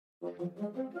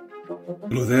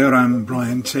Hello there, I'm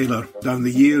Brian Taylor. Down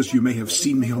the years you may have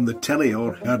seen me on the telly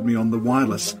or heard me on the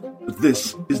wireless, but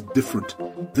this is different.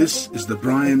 This is the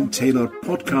Brian Taylor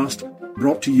podcast,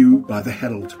 brought to you by The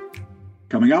Herald.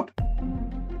 Coming up.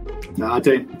 No, I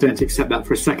don't accept that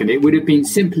for a second. It would have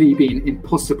simply been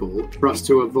impossible for us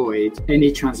to avoid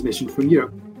any transmission from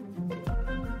Europe.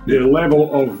 The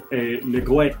level of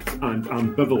neglect and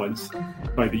ambivalence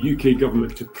by the UK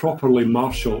government to properly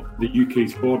marshal the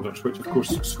UK's borders, which of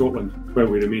course Scotland, where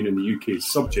we remain in the UK,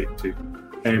 is subject to,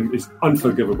 is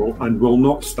unforgivable and will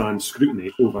not stand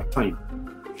scrutiny over time.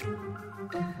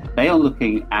 They are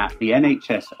looking at the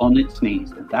NHS on its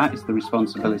knees, and that is the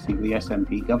responsibility of the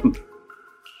SNP government.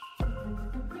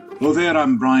 Hello there,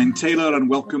 I'm Brian Taylor, and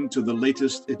welcome to the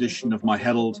latest edition of my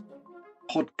Herald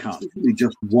podcast.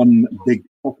 Just one big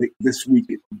topic this week.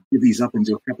 It divvies up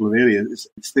into a couple of areas.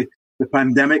 It's the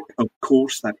pandemic, of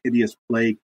course, that hideous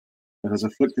plague that has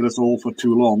afflicted us all for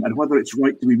too long, and whether it's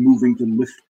right to be moving to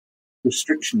lift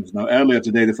restrictions. Now, earlier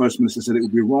today, the First Minister said it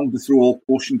would be wrong to throw all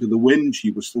caution to the wind.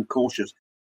 She was still cautious,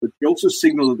 but she also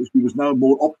signalled that she was now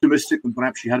more optimistic than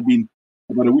perhaps she had been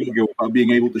about a week ago about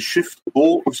being able to shift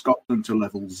all of Scotland to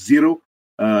level 0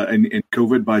 in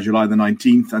COVID by July the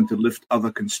 19th and to lift other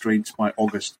constraints by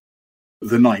August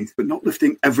the 9th, but not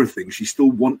lifting everything. She still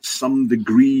wants some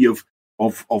degree of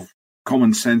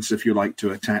common sense, if you like, to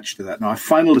attach to that. Now, a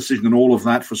final decision on all of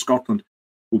that for Scotland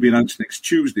will be announced next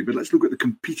Tuesday, but let's look at the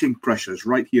competing pressures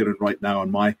right here and right now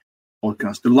on my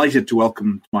podcast. Delighted to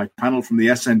welcome my panel from the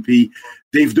SNP,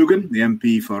 Dave Duggan, the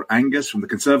MP for Angus, from the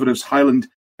Conservatives, Highland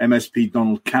MSP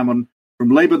Donald Cameron, from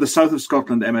Labour, the South of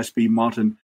Scotland MSP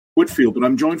Martin Whitfield. But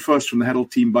I'm joined first from the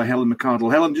Herald team by Helen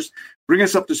McArdle. Helen, just bring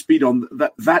us up to speed on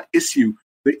that issue,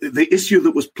 the issue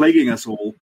that was plaguing us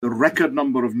all, the record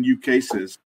number of new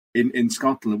cases in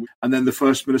Scotland, and then the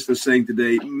First Minister saying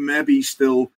today maybe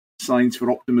still signs for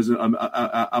optimism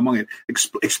among it.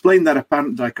 Explain that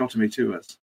apparent dichotomy to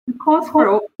us. The cause for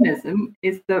optimism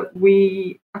is that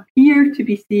we appear to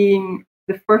be seeing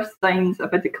the first signs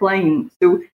of a decline.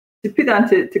 So to put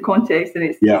that into context, and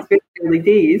it's very early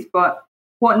days, but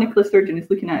what Nicola Sturgeon is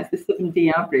looking at is the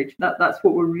 7-day average. That's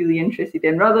what we're really interested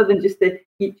in, rather than just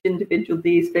each individual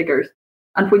day's figures.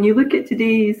 And when you look at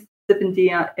today's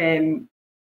 7-day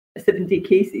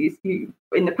cases, in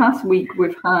the past week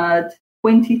we've had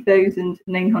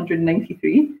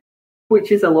 20,993,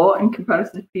 which is a lot in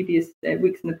comparison to previous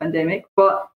weeks in the pandemic,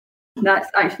 but that's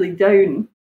actually down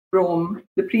from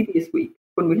the previous week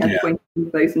when we had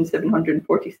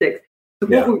 20,746. So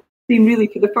what we've seen really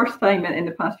for the first time in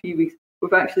the past few weeks,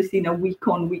 we've actually seen a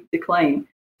week-on-week decline.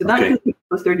 So that's what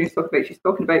Nicola Sturgeon is talking about. She's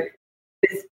talking about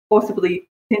this possibly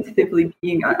tentatively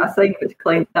being a sign of a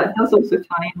decline. That does also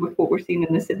tie in with what we're seeing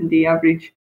in the 7-day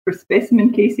average for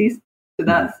specimen cases. So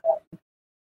that's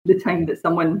the time that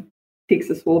someone takes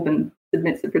a swab and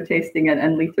submits it for testing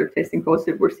and later testing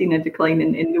positive. We're seeing a decline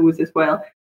in those as well.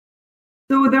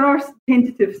 So there are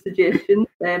tentative suggestions.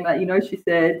 As she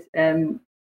said,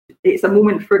 it's a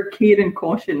moment for care and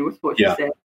caution was what she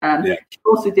said. She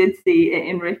also did say,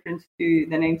 in reference to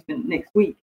the announcement next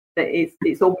week, that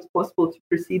it's always possible to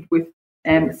proceed with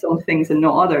some things and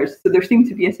not others. So there seems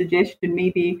to be a suggestion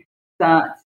maybe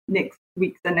that next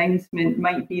week's announcement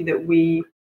might be that we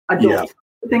adopt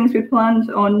the things we planned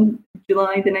on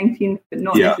July the 19th, but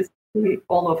not necessarily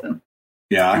all of them.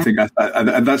 Yeah, I think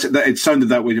it sounded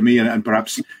that way to me, and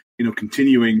perhaps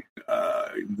continuing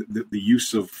the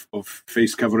use of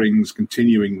face coverings,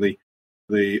 continuing the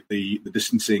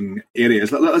distancing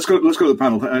areas. Let's go to the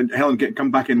panel. Helen,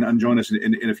 come back in and join us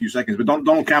in a few seconds. But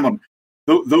Donald Cameron,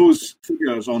 those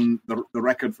figures on the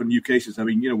record for new cases. I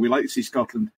mean, we like to see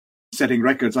Scotland setting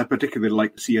records. I particularly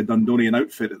like to see a Dundonian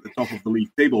outfit at the top of the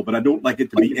league table, but I don't like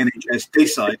it to be NHS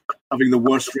Tayside having the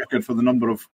worst record for the number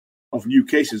of new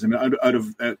cases. I mean, out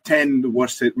of 10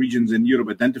 worst hit regions in Europe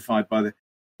identified by the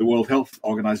World Health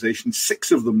Organization,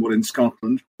 6 of them were in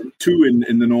Scotland, 2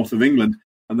 in the north of England,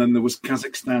 and then there was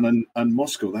Kazakhstan and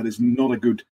Moscow. That is not a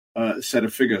good set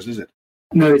of figures, is it?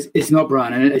 No, it's not,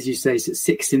 Brian. And as you say, it's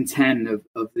 6 in 10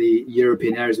 of the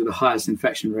European areas with the highest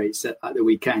infection rates at the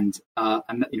weekend.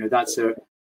 And that's a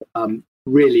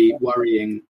really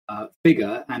worrying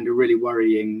figure and a really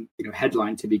worrying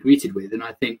headline to be greeted with. And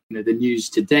I think the news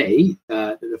today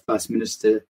that the First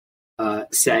Minister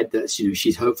said that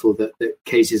she's hopeful that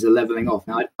cases are levelling off.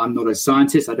 Now, I'm not a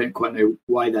scientist. I don't quite know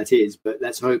why that is, but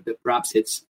let's hope that perhaps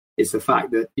it's the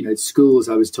fact that schools.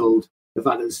 I was told the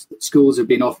fact that schools have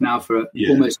been off now for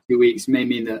almost 2 weeks may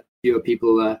mean that fewer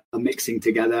people are mixing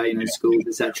together, schools,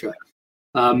 etc.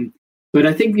 But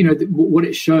I think, what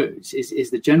it shows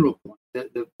is the general point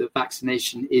that the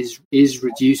vaccination is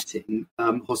reducing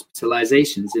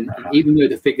hospitalizations. And even though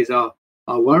the figures are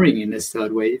worrying in this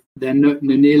third wave, they're not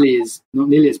nearly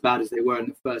as bad as they were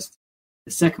in the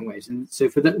second waves. And so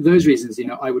for those reasons,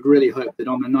 I would really hope that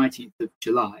on the 19th of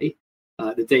July,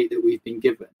 the date that we've been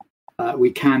given,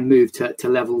 we can move to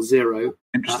level 0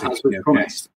 as we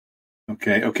promised.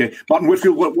 Okay. Martin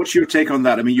Whitfield, what's your take on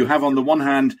that? I mean, you have on the one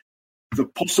hand the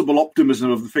possible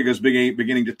optimism of the figures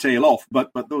beginning to tail off,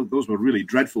 but those were really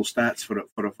dreadful stats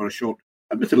for a short,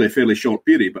 admittedly a fairly short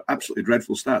period, but absolutely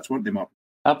dreadful stats, weren't they, Martin?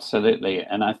 Absolutely,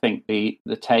 and I think the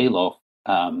tail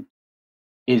off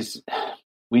is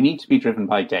we need to be driven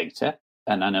by data,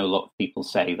 and I know a lot of people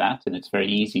say that, and it's very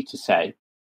easy to say,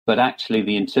 but actually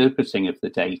the interpreting of the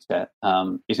data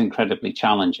is incredibly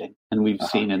challenging, and we've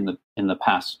seen in the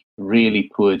past really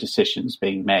poor decisions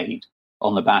being made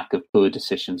on the back of poor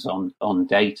decisions on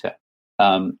data.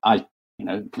 I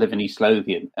live in East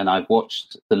Lothian, and I've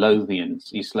watched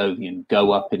East Lothian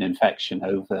go up in infection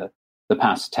over the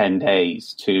past 10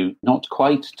 days to not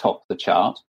quite top the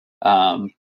chart,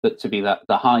 but to be the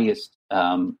highest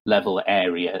level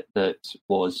area that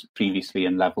was previously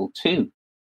in level 2.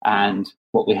 And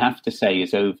what we have to say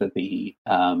is over the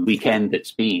weekend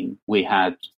that's been, we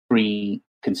had 3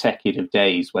 consecutive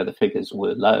days where the figures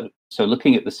were low. So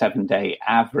looking at the 7-day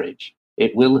average,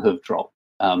 it will have dropped.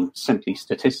 Simply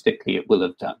statistically, it will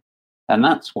have done. And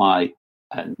that's why,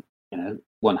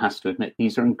 one has to admit,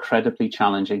 these are incredibly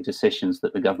challenging decisions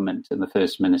that the government and the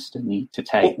First Minister need to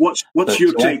take. What's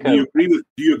your take? Do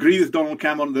you agree with Donald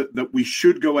Cameron that we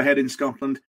should go ahead in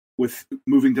Scotland with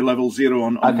moving to level 0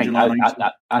 on July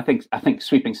 19th? I think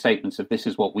sweeping statements of this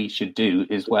is what we should do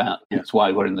is it's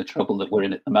why we're in the trouble that we're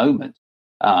in at the moment.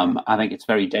 I think it's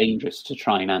very dangerous to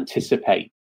try and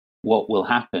anticipate what will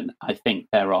happen. I think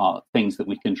there are things that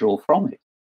we can draw from it.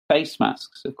 Face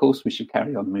masks, of course, we should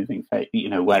carry on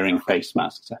wearing face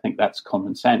masks. I think that's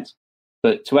common sense.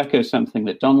 But to echo something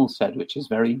that Donald said, which is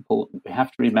very important, we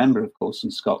have to remember, of course,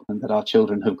 in Scotland that our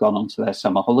children have gone on to their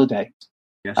summer holidays.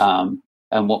 Yes.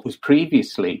 And what was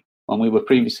previously, when we were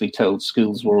previously told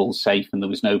schools were all safe and there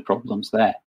was no problems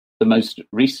there, the most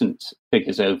recent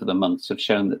figures over the months have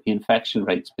shown that the infection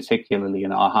rates, particularly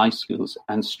in our high schools,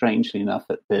 and strangely enough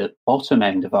at the bottom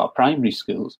end of our primary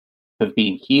schools, have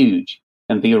been huge.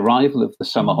 And the arrival of the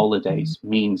summer holidays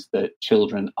means that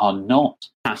children are not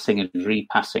passing and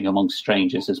repassing among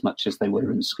strangers as much as they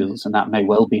were in schools. And that may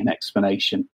well be an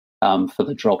explanation for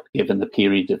the drop given the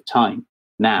period of time.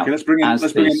 Now, let's bring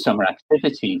in summer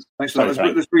activities. Let's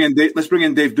bring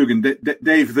in Dave Dugan.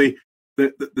 Dave, the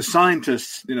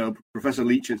scientists, Professor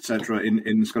Leach, etc.,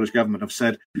 in the Scottish Government have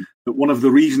said that one of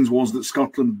the reasons was that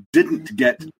Scotland didn't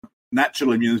get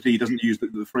natural immunity. He doesn't use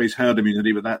the phrase herd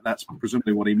immunity, but that's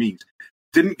presumably what he means.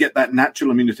 Didn't get that natural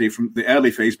immunity from the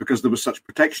early phase because there was such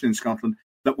protection in Scotland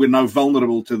that we're now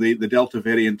vulnerable to the Delta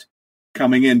variant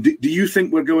coming in. Do you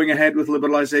think we're going ahead with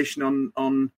liberalisation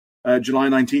on July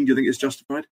 19? Do you think it's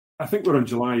justified? I think we're on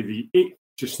July the 8th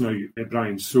just now,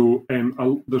 Brian. So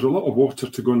there's a lot of water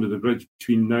to go under the bridge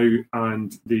between now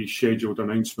and the scheduled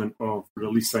announcement of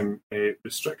releasing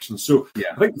restrictions. So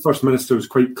I think the First Minister was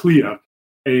quite clear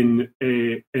in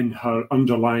her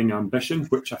underlying ambition,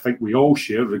 which I think we all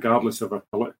share, regardless of our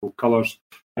political colours,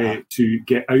 to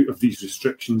get out of these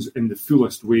restrictions in the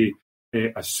fullest way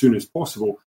as soon as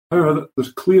possible. However,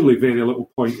 there's clearly very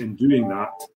little point in doing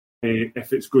that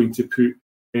if it's going to put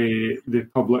the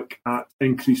public at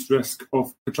increased risk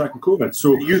of contracting COVID.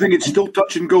 So you think it's still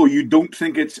touch and go? You don't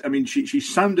think it's... I mean, she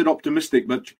sounded optimistic,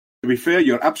 but to be fair,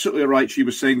 you're absolutely right. She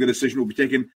was saying the decision will be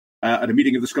taken at a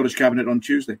meeting of the Scottish Cabinet on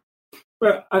Tuesday.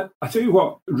 Well, I tell you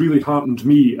what really heartened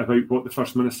me about what the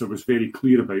First Minister was very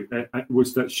clear about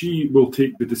was that she will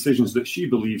take the decisions that she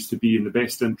believes to be in the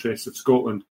best interests of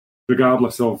Scotland,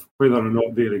 regardless of whether or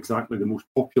not they're exactly the most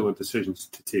popular decisions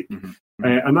to take. Mm-hmm.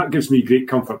 And that gives me great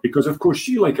comfort because, of course,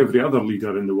 she, like every other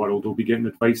leader in the world, will be getting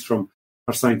advice from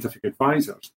her scientific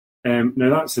advisors.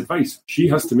 Now, that's advice. She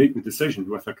has to make the decision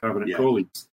with her cabinet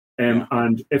colleagues.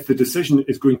 And if the decision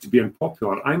is going to be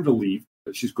unpopular, I'm relieved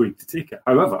that she's going to take it.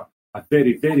 However, I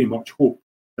very, very much hope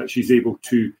that she's able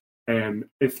to,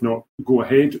 if not go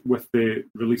ahead with the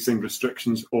releasing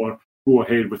restrictions or go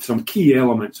ahead with some key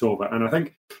elements of it. And I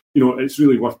think, it's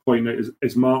really worth pointing out,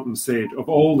 as Martin said, of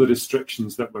all the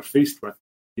restrictions that we're faced with,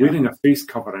 wearing a face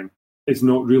covering is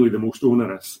not really the most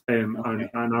onerous. And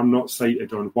I'm not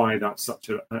cited on why that's such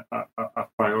a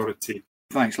priority.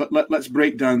 Thanks. Let's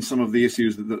break down some of the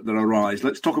issues that arise.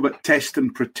 Let's talk about test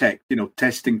and protect,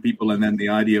 testing people and then the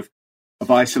idea of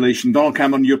of isolation. Donald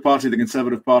Cameron, your party, the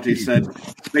Conservative Party, said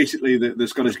basically that the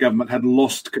Scottish Government had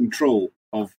lost control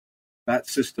of that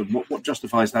system. What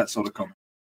justifies that sort of comment?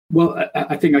 Well,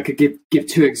 I think I could give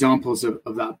two examples of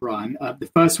that, Brian. The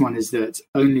first one is that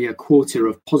only a quarter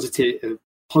of COVID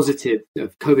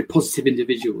positive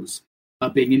individuals are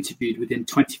being interviewed within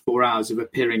 24 hours of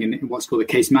appearing in what's called a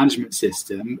case management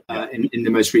system in the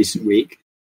most recent week.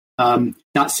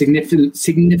 That's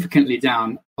significantly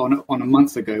down on a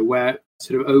month ago, where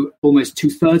sort of almost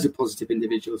 2/3 of positive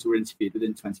individuals were interviewed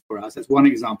within 24 hours. That's one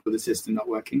example of the system not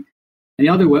working. And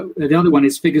the other one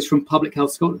is figures from Public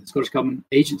Health Scotland, the Scottish Government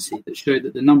agency, that show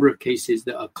that the number of cases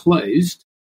that are closed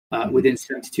within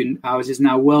 72 hours is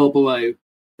now well below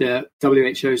the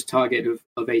WHO's target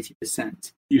of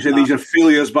 80%. You said these are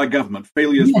failures by government,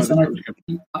 failures by the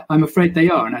government. I'm afraid they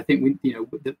are, and I think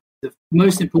the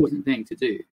most important thing to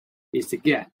do is to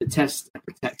get the test and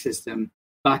protect system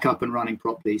back up and running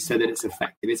properly so that it's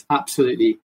effective. It's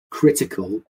absolutely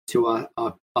critical to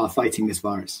our fighting this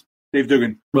virus. Dave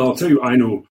Duggan. Well, I'll tell you what I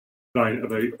know, Brian,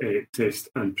 about test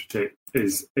and protect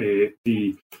is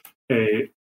the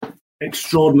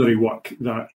extraordinary work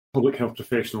that public health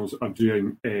professionals are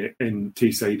doing in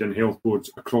Tayside and health boards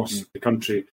across the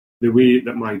country. The way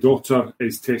that my daughter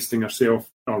is testing herself,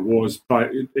 or was,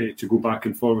 to go back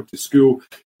and forward to school,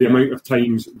 the amount of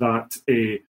times that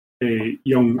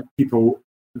young people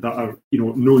that are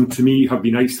known to me have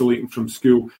been isolating from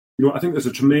school. I think there's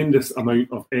a tremendous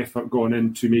amount of effort gone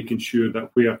into making sure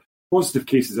that where positive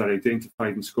cases are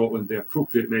identified in Scotland, the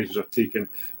appropriate measures are taken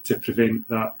to prevent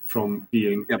that from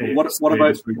being. Yeah, but what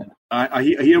about? I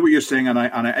hear what you're saying, and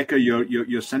I echo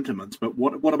your sentiments. But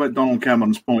what about Donald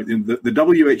Cameron's point? The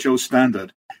WHO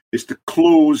standard is to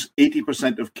close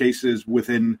 80% of cases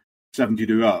within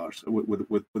 72 hours,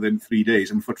 within 3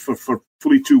 days, and for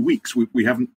fully 2 weeks, we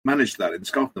haven't managed that in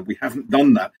Scotland. We haven't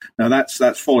done that. Now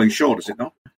that's falling short, is it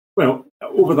not? Well,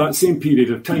 over that same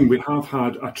period of time, we have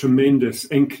had a tremendous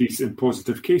increase in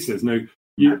positive cases. Now,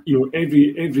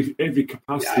 every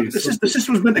capacity. Yeah, the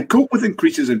system's meant to cope with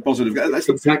increases in positive. That's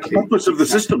exactly the purpose of the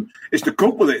system, is to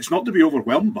cope with it. It's not to be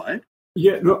overwhelmed by it.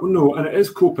 Yeah, no, and it is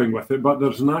coping with it, but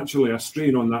there's naturally a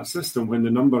strain on that system when the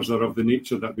numbers are of the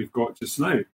nature that we've got just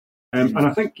now. And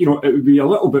I think, it would be a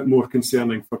little bit more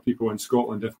concerning for people in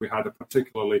Scotland if we had a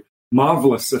particularly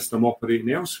marvellous system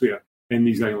operating elsewhere in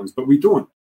these islands, but we don't.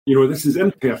 This is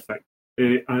imperfect,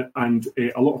 and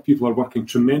a lot of people are working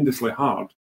tremendously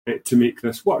hard to make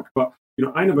this work. But,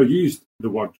 I never used the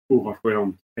word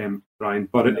overwhelmed, Brian,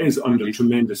 but it is under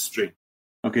tremendous strain.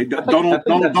 Okay, Donald,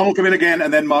 come in again,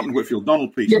 and then Martin Whitfield.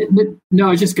 Donald, please. Yeah, no, I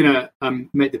was just going to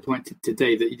make the point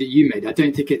today that you made. I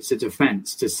don't think it's a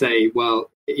defence to say, well,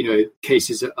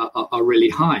 cases are really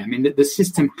high. I mean, the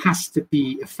system has to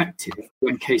be effective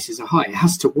when cases are high. It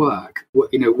has to work,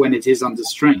 when it is under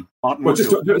strain. Martin, well,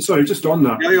 just on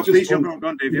that. Yeah, please, go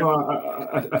on, Dave.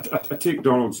 I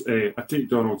take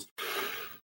Donald's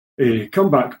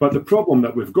comeback, but the problem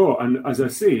that we've got, and as I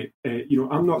say,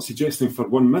 I'm not suggesting for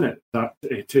 1 minute that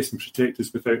test and protect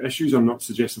is without issues. I'm not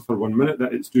suggesting for 1 minute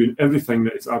that it's doing everything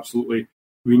that it's absolutely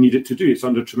we need it to do. It's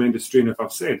under tremendous strain, if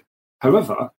I've said.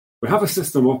 However, we have a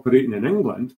system operating in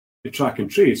England, the track and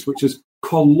trace, which is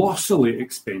colossally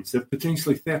expensive,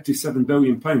 potentially £37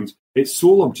 billion. Its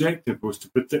sole objective was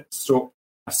to stop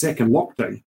a second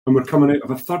lockdown, and we're coming out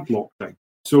of a third lockdown.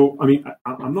 So, I mean,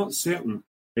 I'm not certain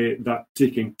that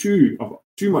taking too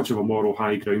much of a moral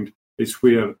high ground is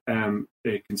where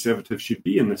Conservatives should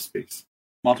be in this space.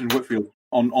 Martin Whitfield,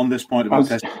 on this point about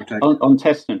test and protect. On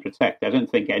test and protect, I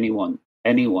don't think anyone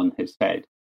has said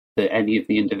that any of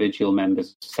the individual members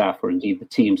of staff or indeed the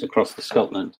teams across the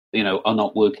Scotland, are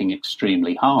not working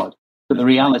extremely hard. But the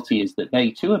reality is that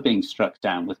they too are being struck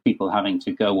down with people having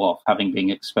to go off, having been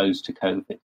exposed to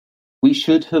COVID. We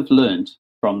should have learned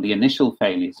from the initial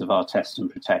failures of our test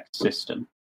and protect system.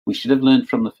 We should have learned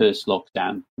from the first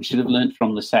lockdown. We should have learned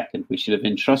from the second. We should have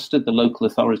entrusted the local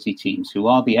authority teams, who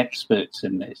are the experts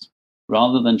in this,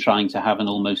 rather than trying to have an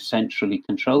almost centrally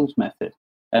controlled method.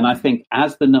 And I think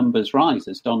as the numbers rise,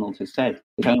 as Donald has said,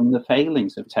 own the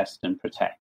failings of test and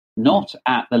protect, not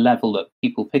at the level of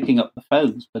people picking up the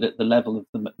phones, but at the level of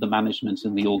the management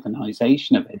and the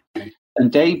organisation of it.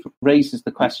 And Dave raises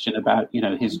the question about,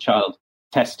 his child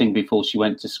testing before she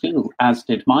went to school, as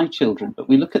did my children. But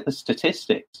we look at the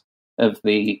statistics of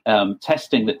the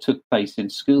testing that took place in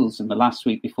schools in the last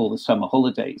week before the summer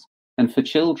holidays. And for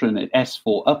children at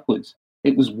S4 upwards,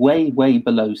 it was way, way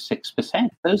below 6%.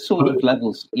 Those sort of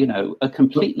levels, are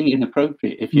completely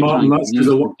inappropriate if you're trying to use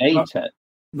the data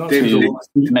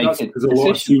to make a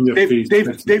decision.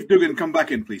 Dave Duggan, come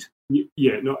back in, please.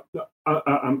 Yeah, no,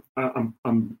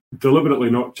 I'm deliberately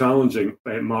not challenging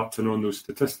Martin on those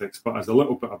statistics, but as a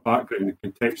little bit of background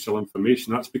and contextual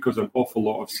information, that's because an awful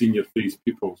lot of senior phase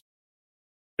pupils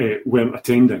weren't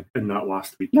attending in that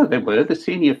last week. No, they were. The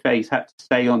senior phase had to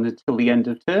stay on until the end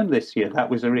of term this year. That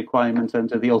was a requirement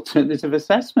under the alternative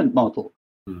assessment model.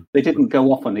 They didn't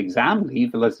go off on exam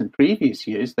leave as in previous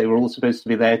years. They were all supposed to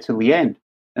be there till the end.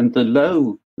 And the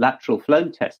low lateral flow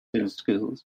tests in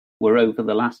schools were over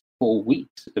the last 4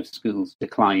 weeks of schools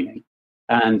declining.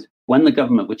 And when the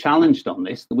government were challenged on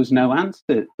this, there was no answer.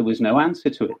 There was no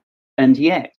answer to it. And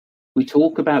yet we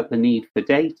talk about the need for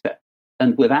data.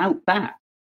 And without that,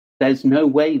 there's no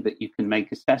way that you can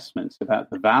make assessments about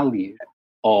the value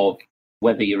of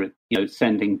whether you're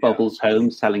sending bubbles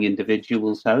home, selling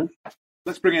individuals home.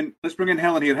 Let's bring in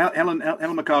Helen here. Helen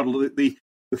McArdle, the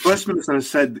First Minister has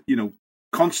said,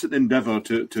 constant endeavour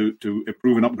to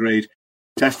improve and upgrade,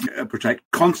 test, protect,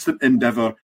 constant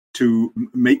endeavour to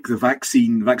make the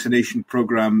vaccination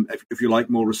programme, if you like,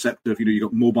 more receptive. You've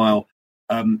got mobile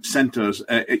centres.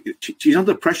 She's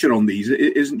under pressure on these,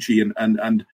 isn't she?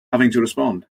 And having to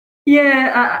respond.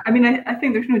 Yeah, I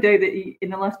think there's no doubt that in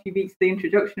the last few weeks, the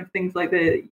introduction of things like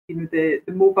the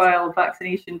mobile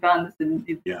vaccination vans and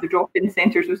the drop-in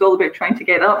centres was all about trying to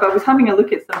get that. But I was having a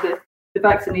look at some of the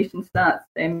vaccination stats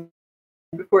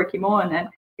before I came on, and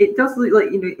it does look like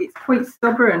it's quite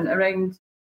stubborn around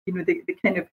the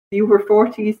kind of the over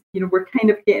 40s. We're kind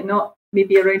of getting up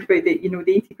maybe around about the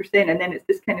 80%, and then it's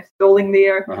just kind of stalling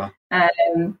there.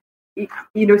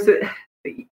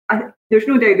 There's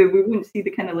no doubt that we wouldn't see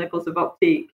the kind of levels of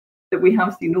uptake that we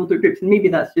have seen in older groups, and maybe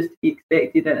that's just to be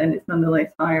expected, and it's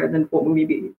nonetheless higher than what we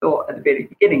maybe thought at the very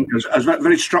beginning. I was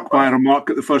very struck by a remark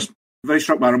the First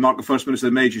Minister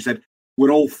made. She said,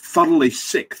 "We're all thoroughly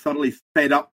sick, thoroughly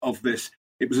fed up of this."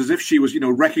 It was as if she was,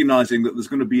 recognising that there's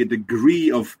going to be a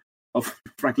degree of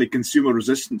frankly, consumer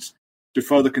resistance to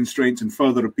further constraints and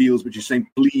further appeals, but she's saying,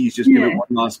 please just give it one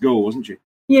last go, wasn't she?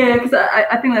 Yeah, because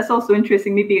I think that's also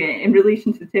interesting, maybe in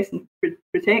relation to the test and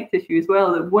protect issue as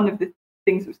well, that one of the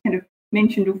things that was kind of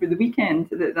mentioned over the weekend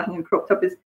that hasn't cropped up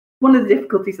is one of the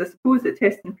difficulties, I suppose, that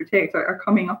test and protect are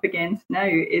coming up against now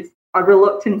is a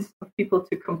reluctance of people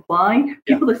to comply.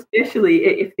 People, especially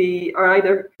if they are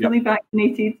either fully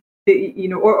vaccinated,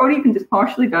 or even just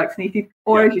partially vaccinated,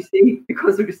 or as you say,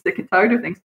 because they're just sick and tired of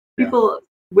things. People's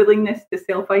willingness to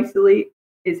self-isolate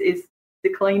is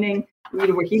declining.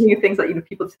 We're hearing of things like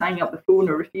people just hanging up the phone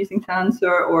or refusing to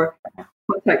answer, or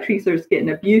contact tracers getting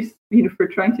abused, for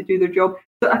trying to do their job.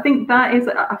 So I think that is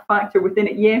a factor within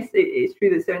it. Yes, it's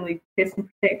true that certainly Test and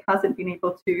Protect hasn't been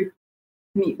able to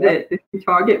meet the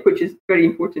target, which is very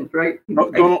important, right?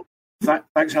 Donald,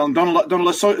 thanks, Helen. Donald,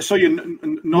 I saw you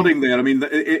nodding there. I mean,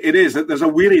 it is that there's a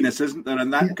weariness, isn't there,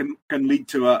 and that can lead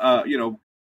to a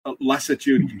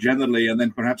lassitude generally, and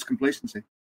then perhaps complacency.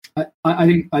 I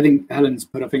think Helen's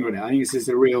put a finger on it. I think this is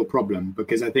a real problem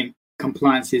because I think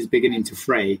compliance is beginning to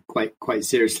fray quite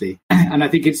seriously, and I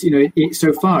think it's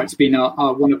so far it's been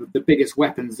our one of the biggest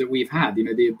weapons that we've had.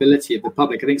 The ability of the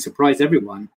public, I think, surprised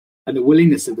everyone, and the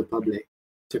willingness of the public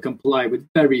to comply with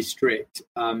very strict,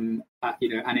 and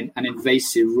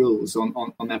invasive rules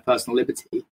on their personal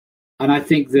liberty. And I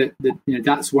think that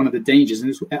that's one of the dangers,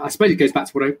 and I suppose it goes back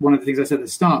to one of the things I said at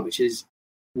the start, which is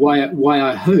why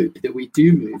I hope that we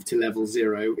do move to level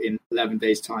 0 in 11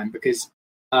 days' time, because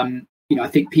I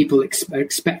think people are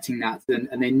expecting that,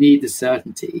 and they need the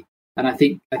certainty. And I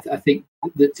think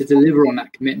that to deliver on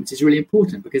that commitment is really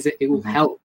important because it will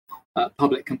help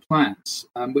public compliance,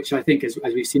 which I think, as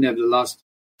we've seen over the last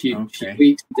few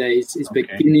weeks and days, is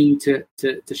beginning to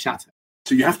shatter.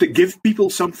 So you have to give people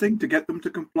something to get them to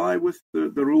comply with the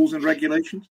rules and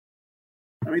regulations.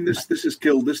 I mean, this has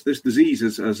killed this disease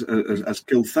has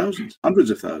killed thousands,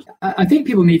 hundreds of thousands. I think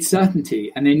people need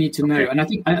certainty, and they need to know. And I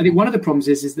think one of the problems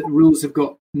is that rules have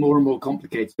got more and more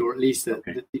complicated, or at least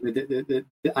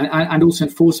and also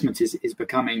enforcement is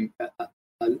becoming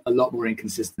a lot more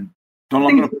inconsistent.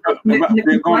 And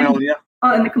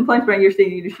the compliance brand, you're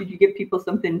saying, should you give people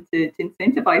something to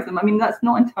incentivize them? I mean, that's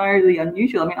not entirely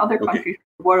unusual. I mean, other countries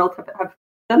in the world have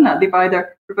done that. They've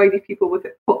either provided people with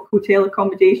hotel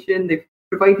accommodation, they've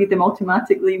provided them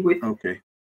automatically with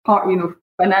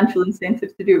financial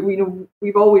incentives to do it.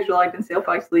 We've always relied on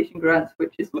self-isolation grants,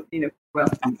 which is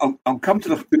I'll come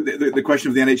to the question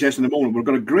of the NHS in a moment. We've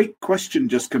got a great question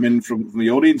just come in from the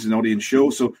audience, an audience show.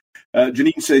 So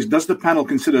Janine says, does the panel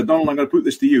consider, Donald, I'm going to put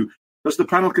this to you, does the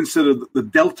panel consider that the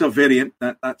Delta variant,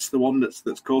 that's the one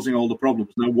that's causing all the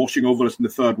problems now, washing over us in the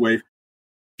third wave?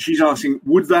 She's asking,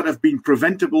 would that have been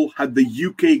preventable had the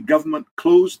UK government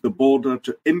closed the border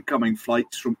to incoming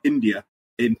flights from India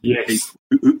in Yes.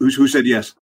 Who said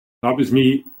yes? That was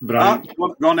me, Brian.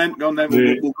 Go on then.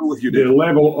 We'll go with you, Dave. The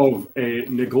level of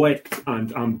neglect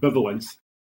and ambivalence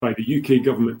by the UK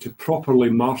government to properly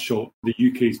marshal the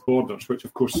UK's borders, which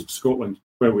of course Scotland,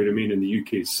 where we remain in the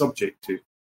UK, is subject to,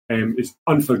 is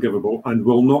unforgivable and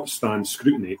will not stand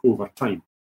scrutiny over time.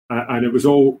 And it was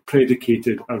all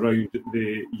predicated around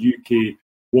the UK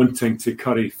wanting to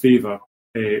curry favour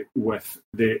with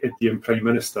the Indian Prime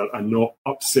Minister and not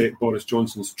upset Boris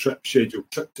Johnson's scheduled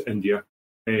trip to India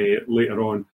later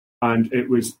on. And it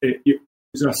was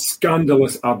a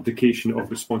scandalous abdication of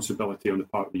responsibility on the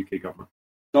part of the UK government.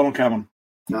 Donald Cameron.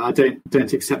 No, I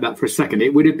don't accept that for a second.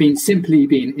 It would have simply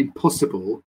been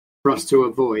impossible for us to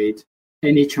avoid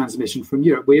any transmission from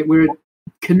Europe. We're a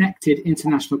connected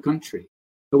international country.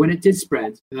 But when it did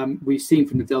spread, we've seen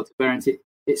from the Delta variant,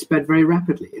 it spread very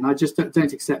rapidly. And I just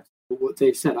don't accept what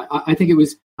Dave said. I think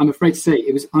I'm afraid to say,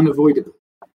 it was unavoidable,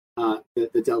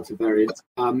 the Delta variant.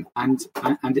 And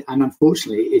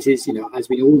unfortunately, it is, as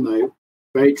we all know,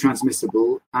 very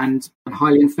transmissible and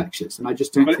highly infectious. And I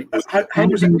just don't think how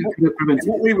was it,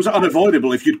 what way was it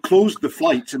unavoidable if you'd closed the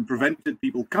flights and prevented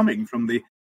people coming from the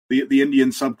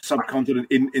Indian subcontinent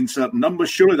in certain numbers?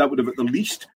 Surely that would have at the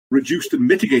least reduced and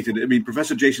mitigated it. I mean,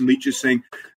 Professor Jason Leach is saying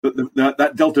that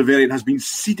that Delta variant has been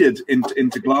seeded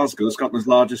into Glasgow, Scotland's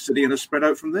largest city, and has spread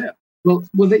out from there. Well,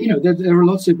 there are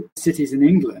lots of cities in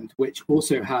England which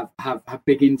also have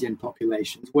big Indian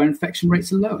populations where infection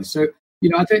rates are lower. So,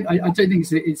 I don't think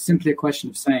it's simply a question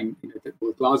of saying, that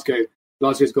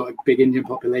Glasgow's got a big Indian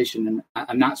population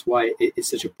and that's why it's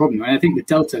such a problem. And I think the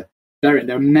Delta variant,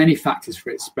 there are many factors for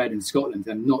its spread in Scotland,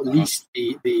 and not least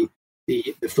the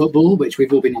football, which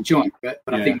we've all been enjoying. But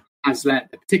I think has led,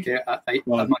 particularly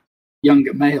among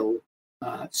younger male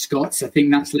Scots, I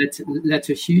think that's led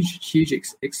to a huge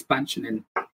expansion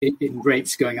in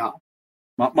rates going up.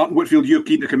 Martin Whitfield, you're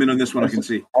keen to come in on this one, I can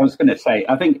see. I was going to say,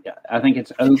 I think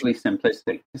it's overly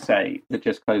simplistic to say that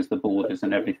just close the borders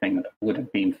and everything would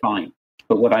have been fine.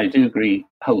 But what I do agree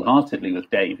wholeheartedly with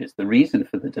Dave is the reason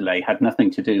for the delay had nothing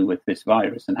to do with this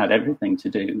virus and had everything to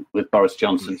do with Boris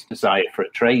Johnson's desire for a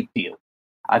trade deal.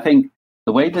 I think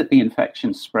the way that the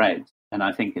infection spread, and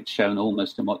I think it's shown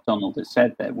almost in what Donald has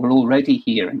said there, we're already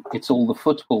hearing it's all the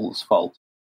football's fault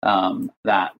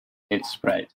that it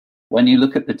spread. When you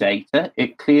look at the data,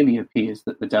 it clearly appears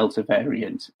that the Delta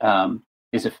variant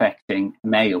is affecting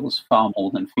males far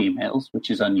more than females, which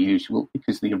is unusual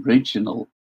because the original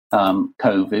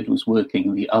COVID was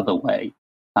working the other way.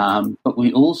 But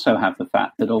we also have the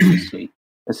fact that obviously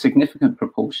a significant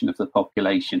proportion of the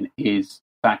population is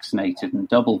vaccinated and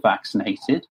double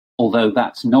vaccinated, although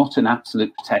that's not an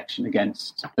absolute protection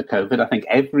against the COVID. I think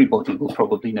everybody will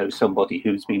probably know somebody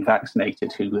who's been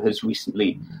vaccinated who has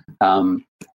recently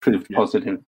proved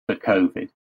positive for COVID.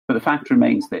 But the fact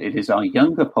remains that it is our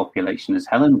younger population, as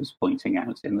Helen was pointing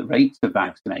out, in the rates of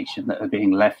vaccination that are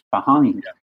being left behind,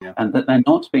 and that they're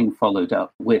not being followed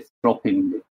up with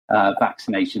drop-in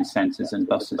vaccination centres and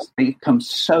buses. They come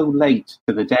so late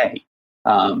to the day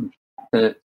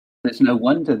that there's no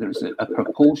wonder there's a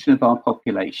proportion of our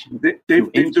population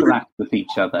who interact with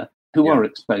each other, who are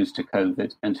exposed to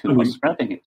COVID and who are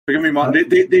spreading it. Forgive me, Martin.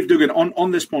 Dave Duggan,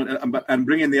 on this point, and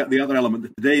bring in the other element,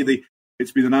 that today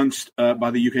it's been announced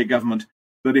by the UK government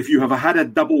that if you have had a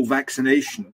double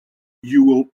vaccination, you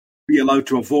will be allowed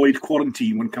to avoid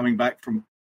quarantine when coming back from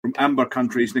amber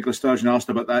countries. Nicola Sturgeon asked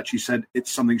about that. She said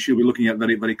it's something she'll be looking at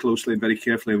very, very closely and very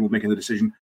carefully, and will make a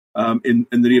decision in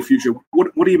the near future.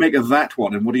 What do you make of that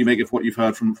one, and what do you make of what you've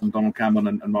heard from Donald Cameron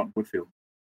and Martin Whitfield?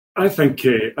 I think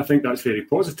that's very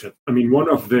positive. I mean, one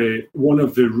of the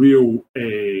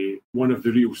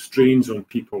real strains on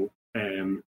people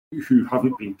who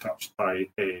haven't been touched by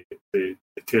the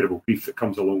terrible grief that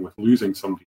comes along with losing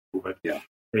somebody to COVID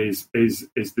is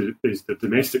the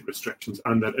domestic restrictions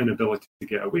and their inability to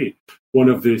get away. One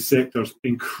of the sectors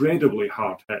incredibly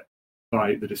hard hit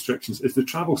by the restrictions is the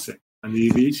travel sector and the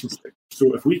aviation sector.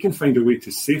 So if we can find a way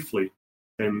to safely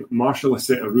marshal a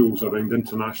set of rules around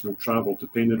international travel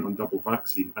dependent on double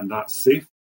vaccine, and that's safe,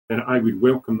 then I would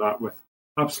welcome that with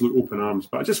absolute open arms.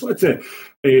 But I just wanted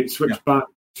to switch back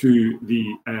to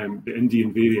the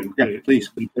Indian variant, please.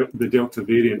 The Delta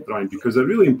variant, Brian, because a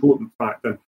really important fact,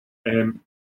 and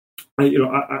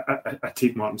I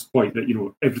take Martin's point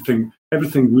that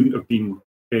everything wouldn't have been,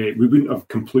 we wouldn't have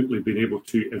completely been able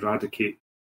to eradicate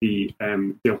the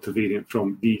Delta variant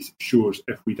from these shores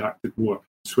if we'd acted more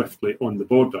swiftly on the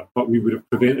border, but we would have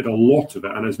prevented a lot of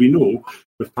it. And as we know,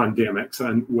 with pandemics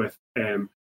and with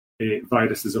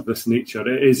viruses of this nature,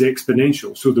 it is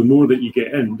exponential. So the more that you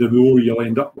get in, the more you'll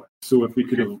end up with. So if we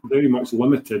could have very much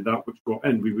limited that which got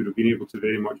in, we would have been able to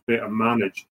very much better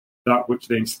manage that which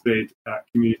then spread at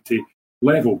community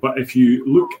level. But if you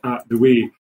look at the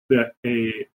way that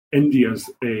India's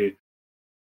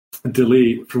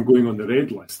delay from going on the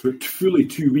red list, which fully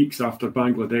 2 weeks after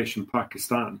Bangladesh and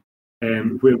Pakistan,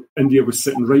 where India was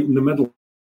sitting right in the middle.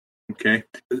 Okay,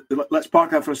 let's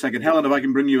park that for a second. Helen, if I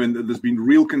can bring you in, there's been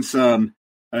real concern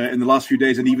in the last few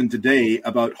days and even today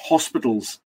about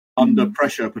hospitals under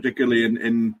pressure, particularly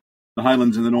in the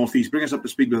Highlands in the Northeast. Bring us up to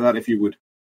speed with that, if you would.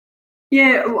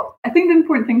 Yeah, well, I think the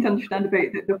important thing to understand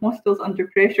about the hospitals under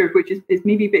pressure, which is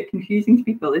maybe a bit confusing to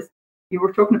people, is you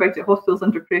were talking about it, hospitals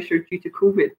under pressure due to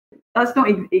COVID. That's not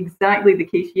exactly the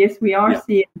case. Yes, we are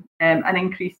seeing an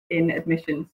increase in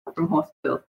admissions from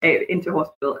hospital into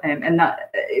hospital, and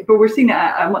that, but we're seeing it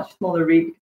at a much smaller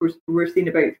rate. We're seeing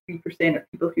about 3%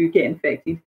 of people who get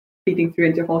infected feeding through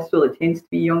into hospital. It tends to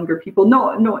be younger people,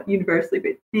 not universally,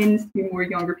 but it tends to be more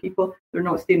younger people. They're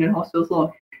not staying in hospitals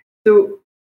long. So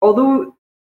although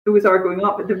those are going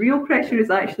up, but the real pressure is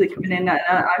actually coming in.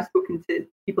 I've spoken to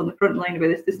people in the front line about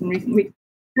this just in recent weeks.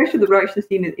 The pressure that we're actually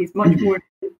seeing is much more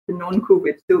to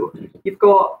non-COVID. So you've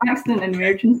got accident and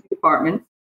emergency departments,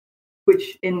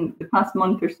 which in the past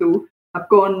month or so have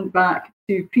gone back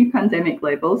to pre-pandemic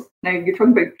levels. Now, you're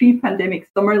talking about pre-pandemic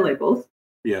summer levels.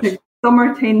 Yes. Now,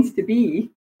 summer tends to be,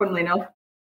 funnily enough,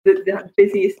 the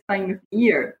busiest time of the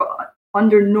year. But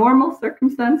under normal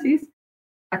circumstances,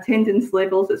 attendance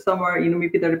levels at summer,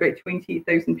 maybe they're about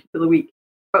 28,000 people a week.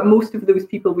 But most of those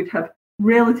people would have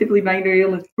relatively minor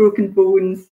illness, broken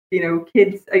bones,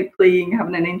 kids out playing,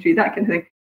 having an injury, that kind of thing.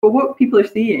 But what people are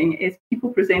seeing is people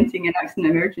presenting in accident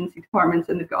emergency departments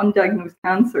and they've got undiagnosed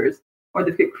cancers, or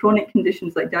they've got chronic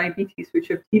conditions like diabetes, which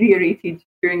have deteriorated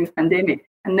during the pandemic,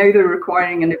 and now they're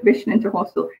requiring an admission into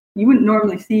hospital. You wouldn't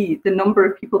normally see the number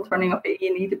of people turning up at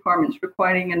A&E departments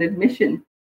requiring an admission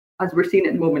as we're seeing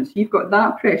at the moment. So you've got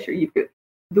that pressure, you've got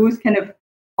those kind of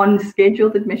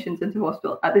unscheduled admissions into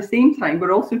hospital. At the same time,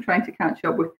 we're also trying to catch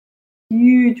up with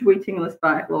huge waiting list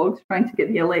backlogs, trying to get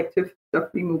the elective stuff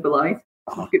remobilised.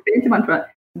 We've got very demand for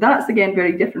that. That's again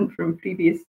very different from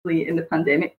previously in the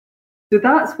pandemic. So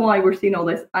that's why we're seeing all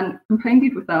this. And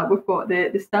compounded with that, we've got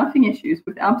the staffing issues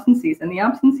with absences. And the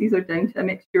absences are down to a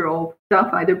mixture of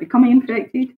staff either becoming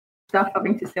infected, staff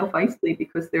having to self-isolate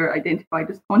because they're identified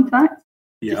as contacts,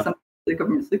 which is something the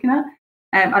government's looking at,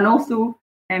 and also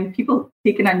people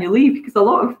taking annual leave, because a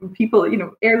lot of people,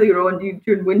 earlier on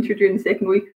during winter, during the second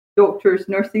wave, doctors,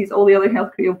 nurses, all the other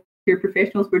healthcare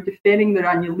professionals were deferring their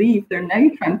annual leave. They're now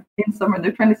in summer,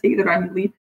 they're trying to take their annual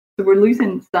leave. So we're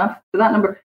losing staff to that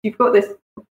number. You've got this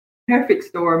perfect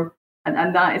storm,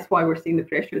 and that is why we're seeing the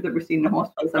pressure that we're seeing in the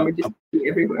hospitals, and we're just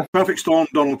everywhere. A perfect storm,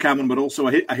 Donald Cameron, but also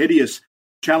a hideous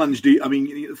challenge.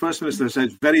 The First Minister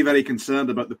says very, very concerned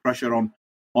about the pressure on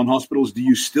hospitals. Do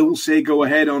you still say go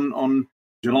ahead on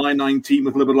July 19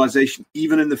 with liberalisation,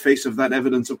 even in the face of that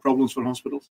evidence of problems for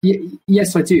hospitals?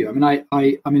 Yes, I do.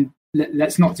 I mean,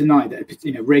 let's not deny that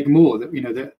Regmore,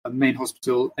 the main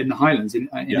hospital in the Highlands in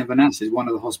Inverness, is one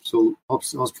of the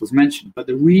hospitals mentioned. But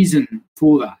the reason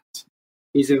for that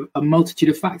is a multitude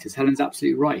of factors. Helen's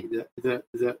absolutely right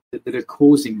that are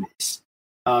causing this,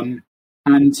 and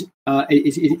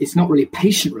it's not really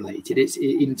patient related. It's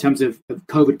in terms of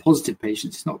COVID positive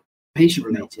patients. It's not patient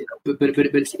related, but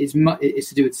it's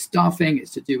to do with staffing.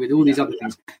 It's to do with all these other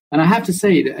things. And I have to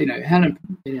say that Helen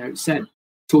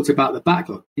talked about the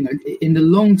backlog. In the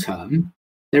long term,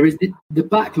 there is the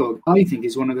backlog. I think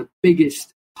is one of the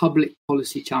biggest public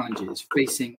policy challenges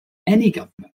facing any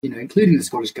government, including the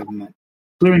Scottish government.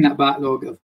 Clearing that backlog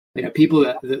of people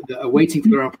that are waiting for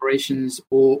their operations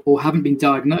or haven't been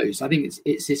diagnosed. I think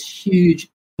it's this huge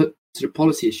sort of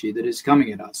policy issue that is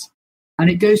coming at us. And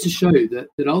it goes to show that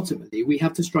ultimately we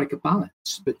have to strike a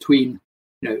balance between,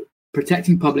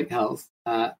 protecting public health,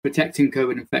 protecting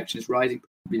COVID infections rising,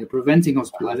 preventing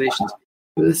hospitalizations,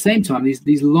 but at the same time,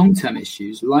 these long-term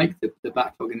issues like the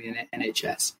backlog in the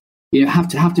NHS,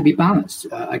 have to be balanced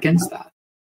against that.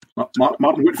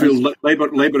 Martin Whitfield,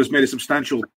 Labour has made a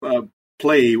substantial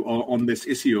play on this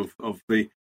issue of the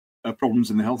problems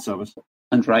in the health service,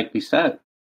 and rightly so.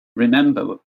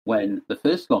 Remember, when the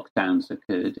first lockdowns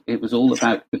occurred, it was all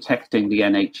about protecting the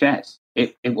NHS.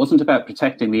 It wasn't about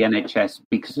protecting the NHS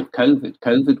because of COVID.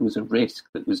 COVID was a risk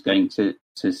that was going to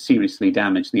seriously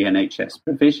damage the NHS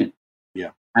provision.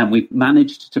 Yeah. And we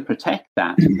managed to protect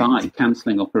that by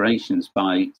cancelling operations,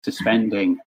 by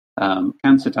suspending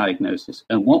cancer diagnosis.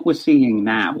 And what we're seeing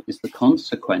now is the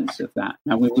consequence of that.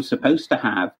 Now, we were supposed to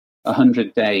have a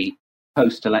 100-day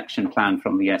post-election plan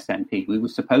from the SNP. We were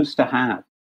supposed to have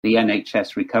the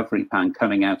NHS recovery plan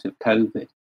coming out of COVID.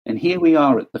 And here we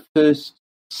are at the first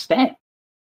step,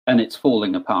 and it's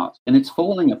falling apart. And it's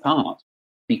falling apart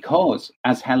because,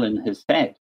 as Helen has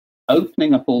said,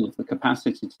 opening up all of the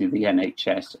capacity to the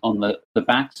NHS on the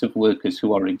backs of workers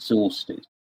who are exhausted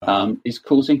is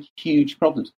causing huge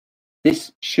problems.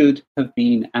 This should have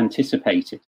been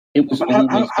anticipated. It was always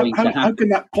going to happen. How can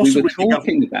that possibly be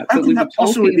talking about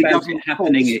it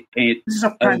happening this is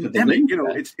a pandemic.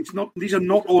 It's not. These are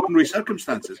not ordinary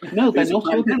circumstances. No, they're not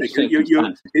ordinary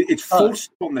circumstances. It's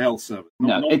forced upon the health service.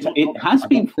 It has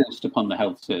been forced upon the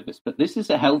health service, but this is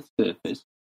a health service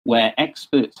where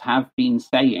experts have been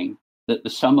saying that the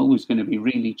summer was going to be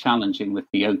really challenging with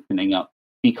the opening up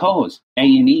because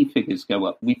A&E figures go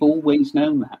up. We've always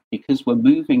known that because we're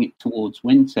moving it towards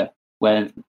winter where,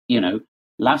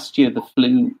 last year the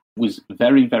flu was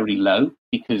very, very low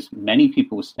because many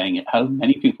people were staying at home,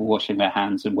 many people washing their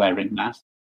hands and wearing masks.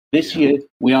 This year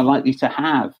we are likely to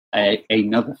have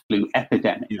another flu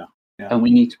epidemic and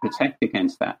we need to protect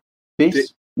against that.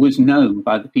 This was known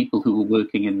by the people who were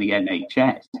working in the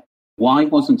NHS. Why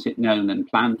wasn't it known and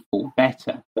planned for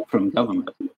better from government?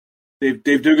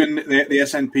 Dave Duggan, the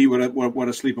SNP were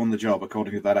asleep on the job,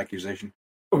 according to that accusation.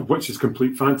 Which is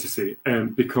complete fantasy,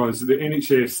 because the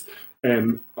NHS,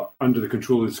 under the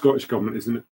control of the Scottish Government, is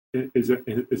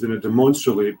in a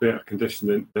demonstrably better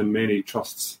condition than many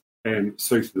trusts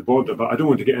south of the border. But I don't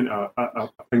want to get into a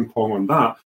ping pong on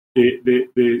that.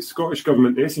 The Scottish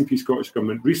Government, the SNP Scottish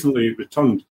Government, recently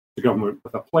returned to government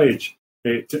with a pledge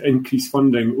to increase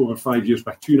funding over 5 years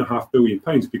by £2.5 billion,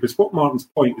 because what Martin's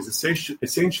point is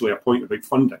essentially a point about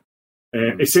funding,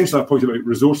 essentially a point about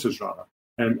resources, rather.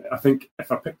 I think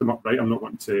if I pick them up right, I'm not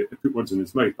wanting to put words in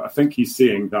his mouth, but I think he's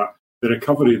saying that the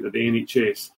recovery that the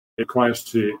NHS requires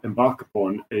to embark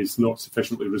upon is not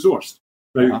sufficiently resourced.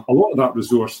 Now, a lot of that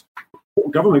resource,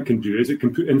 what government can do is it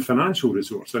can put in financial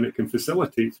resource and it can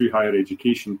facilitate through higher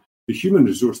education the human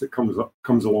resource that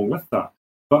comes along with that.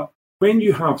 But when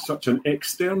you have such an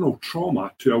external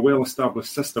trauma to a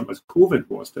well-established system as COVID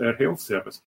was to our health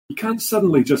service, you can't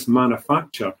suddenly just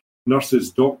manufacture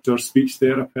nurses, doctors, speech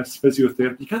therapists,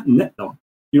 physiotherapists. You can't knit them.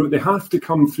 They have to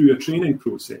come through a training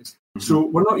process. Mm-hmm. So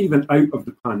we're not even out of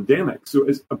the pandemic. So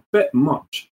it's a bit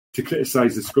much to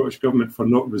criticise the Scottish Government for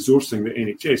not resourcing the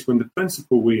NHS when the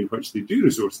principal way in which they do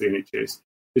resource the NHS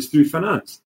is through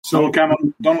finance. So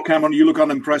Donald Cameron, you look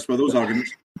unimpressed by those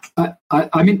arguments.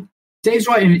 I mean, Dave's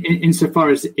right insofar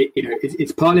as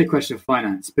it's partly a question of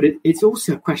finance, but it's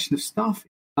also a question of staffing.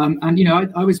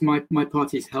 I was my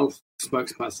party's health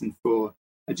spokesperson for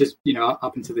just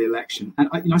up until the election, and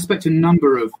I spoke to a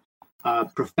number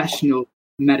of professional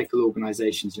medical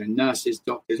organisations, nurses,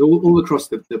 doctors, all across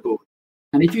the board.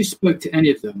 And if you spoke to any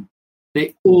of them,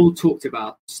 they all talked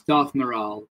about staff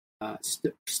morale,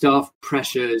 staff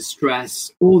pressures,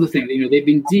 stress, all the things they've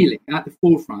been dealing at the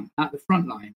forefront, at the front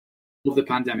line of the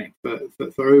pandemic for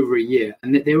over a year,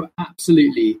 and that they were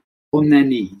absolutely on their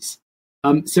knees.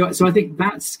 So I think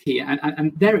that's key,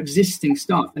 and their existing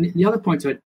staff. And the other point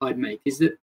I'd make is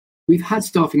that we've had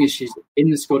staffing issues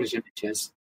in the Scottish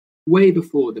NHS way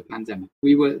before the pandemic.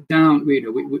 We were down. We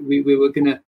were going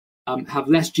to have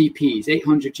less GPs,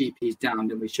 800 GPs down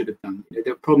than we should have done. There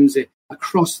were problems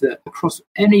across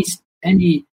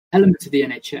any element of the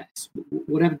NHS,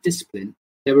 whatever discipline.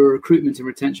 There were recruitment and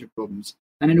retention problems,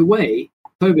 and in a way,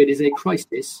 COVID is a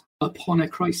crisis upon a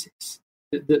crisis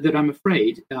that I'm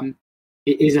afraid.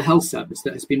 It is a health service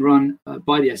that has been run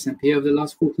by the SNP over the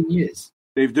last 14 years.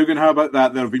 Dave Duggan, how about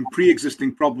that? There have been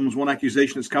pre-existing problems. One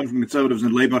accusation that's come from Conservatives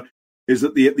and Labour is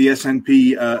that the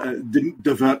SNP didn't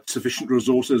divert sufficient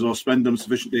resources or spend them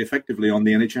sufficiently effectively on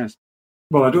the NHS.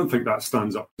 Well, I don't think that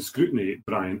stands up to scrutiny,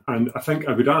 Brian. And I think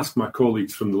I would ask my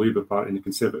colleagues from the Labour Party and the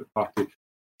Conservative Party,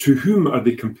 to whom are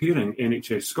they comparing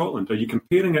NHS Scotland? Are you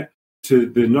comparing it to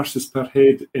the nurses per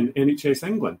head in NHS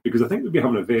England? Because I think we'd be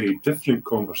having a very different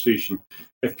conversation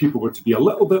if people were to be a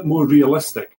little bit more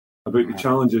realistic about the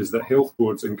challenges that health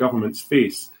boards and governments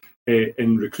face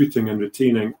in recruiting and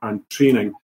retaining and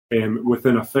training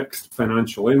within a fixed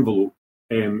financial envelope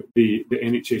the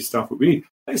NHS staff that we need.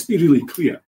 Let's be really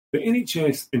clear. The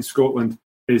NHS in Scotland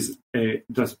does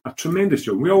a tremendous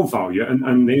job. We all value it,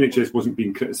 and the NHS wasn't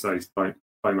being criticised by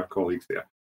my colleagues there.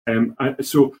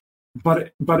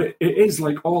 But it is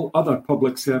like all other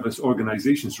public service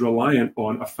organisations reliant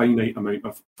on a finite amount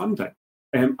of funding.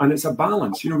 And it's a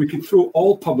balance. We could throw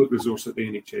all public resource at the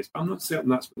NHS, but I'm not certain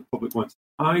that's what the public wants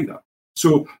either.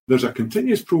 So there's a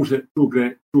continuous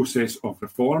process of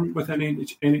reform within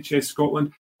NHS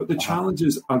Scotland, but the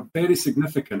challenges are very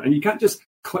significant. And you can't just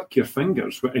click your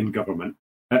fingers in government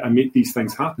and make these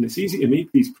things happen. It's easy to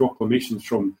make these proclamations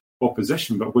from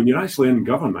opposition, but when you're actually in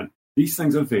government, these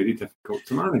things are very difficult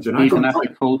to manage. And even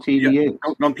after 14 years.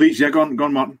 Go on, please. Yeah, go on,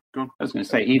 Martin. Go on. I was going to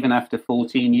say, even after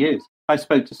 14 years. I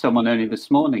spoke to someone only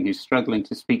this morning who's struggling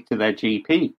to speak to their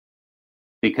GP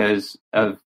because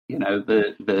of,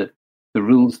 the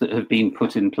rules that have been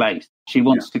put in place. She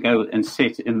wants to go and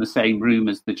sit in the same room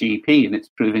as the GP, and it's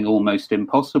proving almost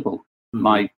impossible. Mm-hmm.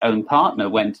 My own partner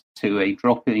went to a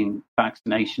drop-in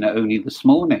vaccination only this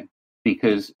morning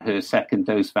because her second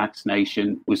dose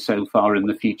vaccination was so far in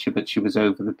the future, but she was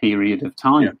over the period of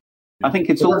time. Yeah. I think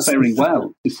it's all very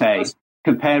well to say,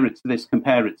 compare it to this,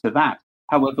 compare it to that.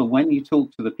 However, when you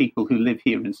talk to the people who live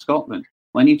here in Scotland,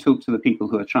 when you talk to the people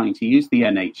who are trying to use the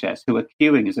NHS, who are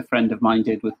queuing, as a friend of mine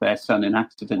did with their son in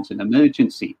accident and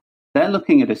emergency, they're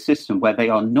looking at a system where they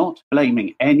are not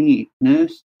blaming any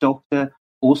nurse, doctor,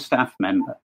 or staff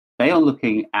member. They are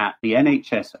looking at the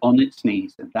NHS on its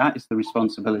knees, and that is the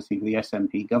responsibility of the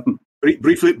SNP government.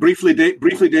 Briefly, Dave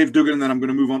Duggan, and then I'm going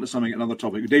to move on to another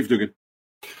topic. Dave Duggan.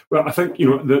 Well, I think,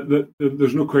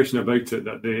 there's no question about it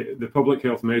that the public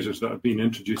health measures that have been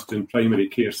introduced in primary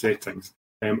care settings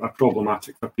are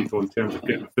problematic for people in terms of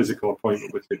getting a physical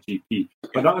appointment with their GP.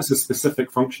 But that is a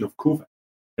specific function of COVID,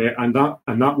 and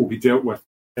that will be dealt with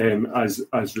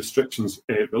as restrictions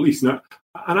release. Now,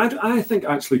 and I think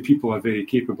actually people are very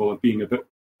capable of being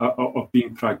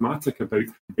being pragmatic about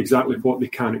exactly what they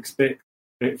can expect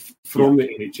from the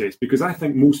NHS, because I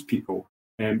think most people,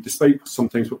 despite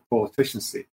sometimes what politicians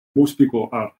say, most people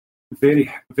are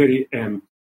very, very,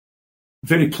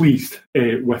 very pleased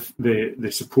with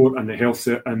the support and the health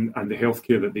and the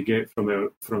healthcare that they get from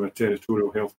our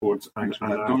territorial health boards, and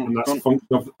that's a function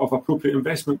of appropriate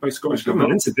investment by Scottish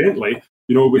Government. Incidentally,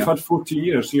 we've had 40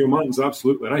 years. Martin's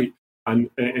absolutely right.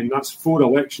 And that's 4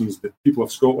 elections that people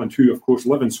of Scotland, who of course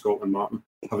live in Scotland, Martin,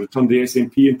 have returned the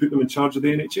SNP and put them in charge of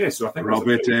the NHS. So I think rub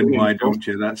it in, why don't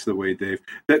you? That's the way, Dave.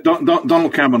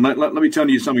 Donald Cameron, let me tell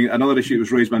you something. Another issue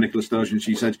was raised by Nicola Sturgeon.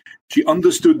 She said she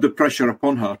understood the pressure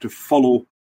upon her to follow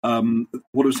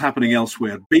what was happening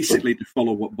elsewhere, basically to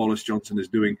follow what Boris Johnson is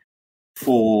doing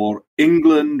for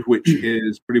England, which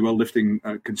is pretty well lifting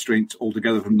constraints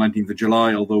altogether from 19th of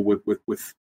July, although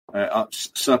with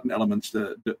certain elements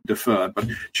deferred. But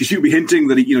she seemed to be hinting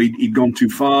that he'd gone too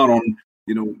far on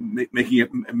making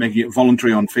it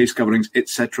voluntary on face coverings,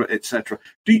 etc., etc.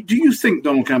 Do you think,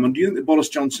 Donald Cameron? Do you think that Boris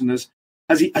Johnson has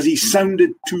he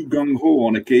sounded too gung ho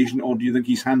on occasion, or do you think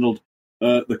he's handled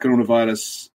the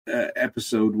coronavirus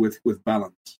episode with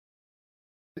balance?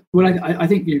 Well, I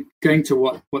think going to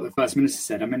what the First Minister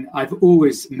said. I mean, I've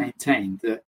always maintained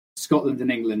that Scotland and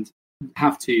England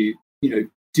have to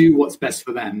do what's best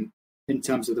for them in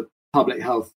terms of the public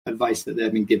health advice that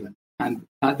they've been given. And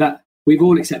that we've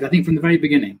all accepted, I think from the very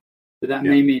beginning, that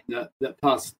may mean that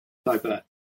paths divert.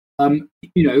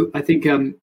 I think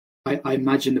I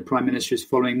imagine the Prime Minister is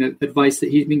following the advice that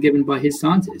he's been given by his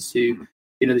scientists, who,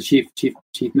 the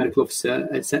chief medical officer,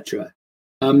 etc.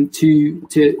 And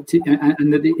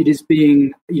that it is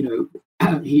being,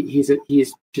 he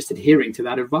is just adhering to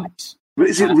that advice. But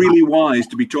is it really wise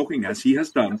to be talking, as he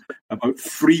has done, about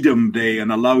Freedom Day and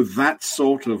allow that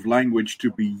sort of language to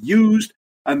be used?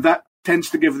 And that tends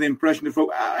to give the impression of,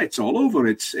 it's all over,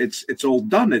 it's all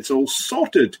done, it's all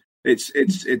sorted, it's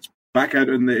back out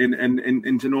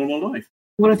into normal life.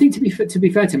 Well, I think to be fair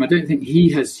to him, I don't think he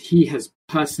has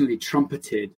personally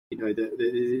trumpeted,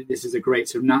 that this is a great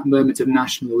sort of moment of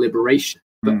national liberation.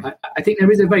 But I think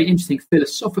there is a very interesting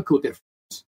philosophical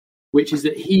difference, which is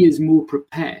that he is more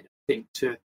prepared,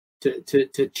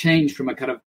 to change from a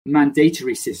kind of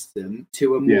mandatory system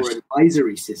to a more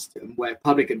advisory system where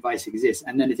public advice exists,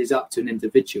 and then it is up to an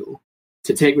individual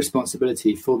to take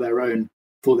responsibility for their own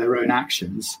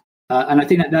actions. And I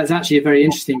think that's actually a very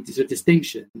interesting sort of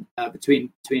distinction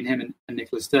between him and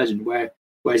Nicola Sturgeon,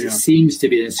 whereas it seems to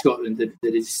be in Scotland that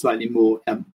is slightly more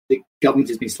the government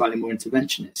has been slightly more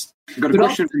interventionist. Got a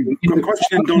question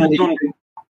from Donald.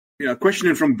 Yeah,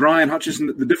 question from Brian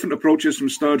Hutchison. The different approaches from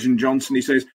Sturgeon Johnson, he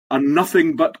says, are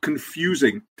nothing but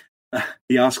confusing.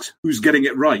 He asks, who's getting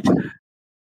it right?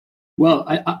 Well,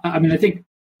 I mean, I think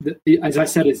that, as I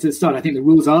said at the start, I think the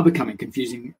rules are becoming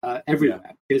confusing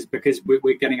everywhere because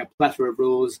we're getting a plethora of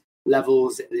rules,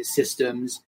 levels,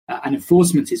 systems, and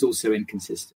enforcement is also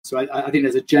inconsistent. So I think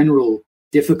there's a general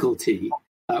difficulty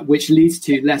which leads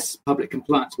to less public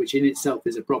compliance, which in itself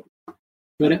is a problem.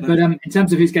 But in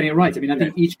terms of who's getting it right, I mean, I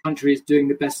think each country is doing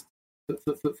the best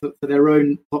for their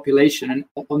own population and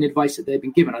on the advice that they've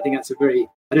been given. I think that's I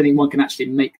don't think one can actually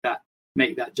make that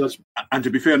judgment. And to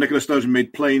be fair, Nicola Sturgeon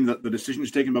made plain that the decisions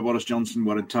taken by Boris Johnson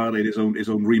were entirely in his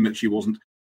own remit. She wasn't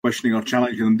questioning or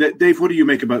challenging them. Dave, what do you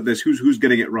make about this? Who's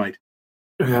getting it right?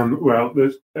 Well,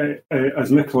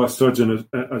 as Nicola Sturgeon,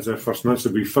 as our First Minister,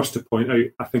 we first to point out,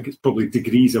 I think it's probably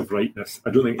degrees of rightness. I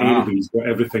don't think anybody's got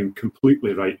everything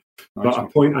completely right. But a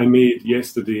point I made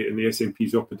yesterday in the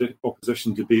SNP's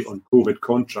opposition debate on COVID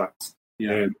contracts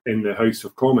in the House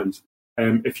of Commons,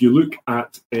 if you look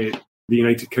at the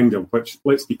United Kingdom, which,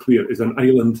 let's be clear, is an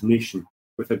island nation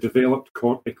with a developed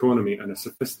economy and a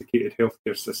sophisticated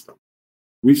healthcare system,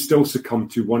 we've still succumbed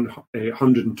to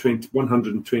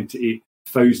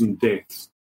 128,000 deaths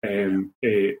from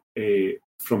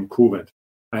COVID,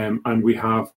 and we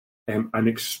have an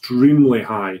extremely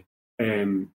high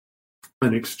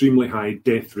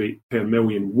death rate per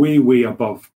million, way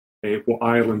above what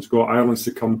Ireland's got. Ireland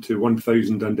succumbed to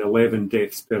 1,011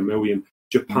 deaths per million.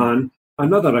 Japan,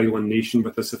 another island nation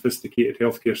with a sophisticated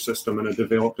healthcare system and a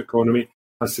developed economy,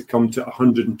 has succumbed to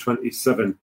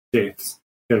 127 deaths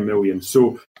per million.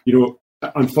 So,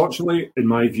 unfortunately, in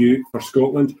my view, for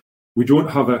Scotland, we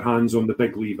don't have our hands on the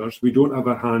big levers. We don't have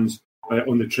our hands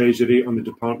on the Treasury, on the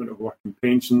Department of Work and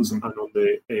Pensions, and on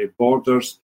the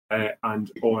borders,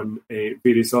 and on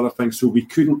various other things. So we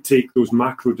couldn't take those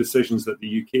macro decisions that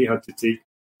the UK had to take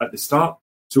at the start.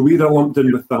 So we're lumped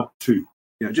in with that too.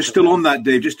 Yeah, just still on that,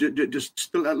 Dave. Just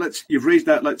still, you've raised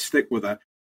that. Let's stick with that.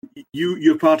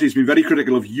 Your party has been very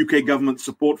critical of UK government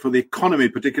support for the economy,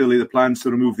 particularly the plans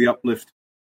to remove the uplift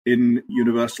in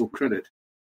universal credit.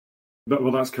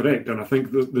 Well, that's correct. And I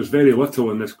think there's very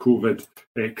little in this COVID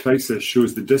crisis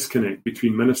shows the disconnect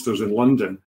between ministers in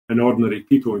London and ordinary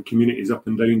people and communities up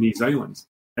and down these islands.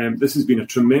 This has been a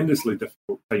tremendously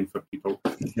difficult time for people,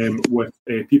 with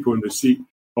people in receipt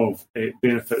of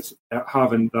benefits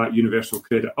having that universal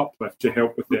credit uplift to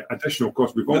help with the additional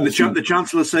cost. The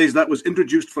Chancellor says that was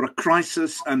introduced for a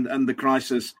crisis, and the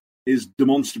crisis is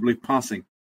demonstrably passing.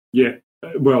 Yeah,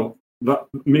 well, that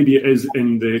maybe it is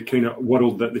in the kind of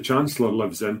world that the Chancellor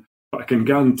lives in, but I can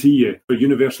guarantee you, for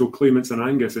universal claimants in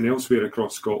Angus and elsewhere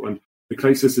across Scotland, the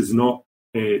crisis is not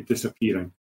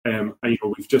disappearing.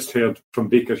 We've just heard from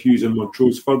Baker Hughes and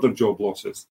Montrose further job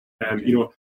losses.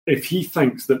 If he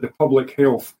thinks that the public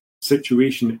health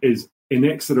situation is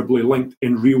inexorably linked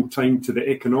in real time to the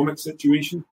economic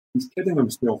situation, he's kidding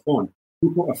himself on.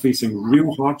 People are facing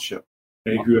real hardship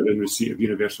who are in receipt of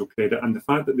universal credit, and the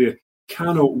fact that they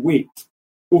cannot wait,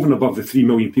 over and above the 3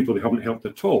 million people they haven't helped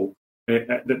at all,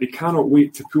 that they cannot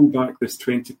wait to pull back this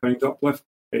 £20 uplift,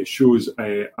 it shows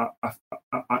an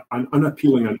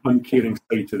unappealing and uncaring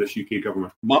side to this UK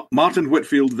government. Martin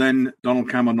Whitfield, then Donald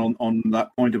Cameron on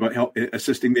that point about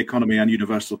assisting the economy and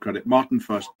universal credit. Martin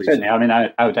first, please. Certainly,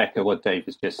 I would echo what Dave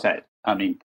has just said.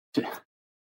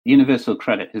 Universal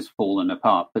credit has fallen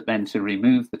apart, but then to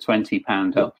remove the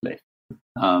 £20 uplift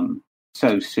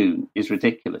so soon is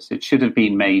ridiculous. It should have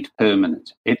been made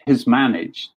permanent. It has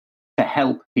managed to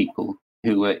help people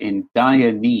who are in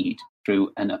dire need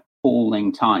through an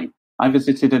appalling time. I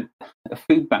visited a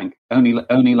food bank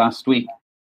only last week,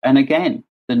 and again,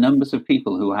 the numbers of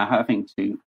people who are having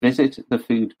to visit the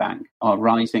food bank are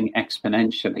rising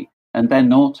exponentially, and they're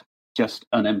not just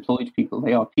unemployed people.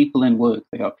 They are people in work.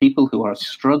 They are people who are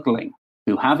struggling,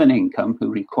 who have an income, who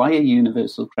require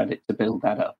universal credit to build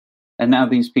that up. And now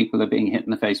these people are being hit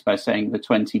in the face by saying the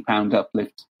 £20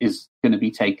 uplift is going to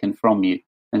be taken from you.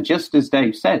 And just as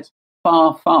Dave said,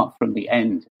 far from the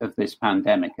end of this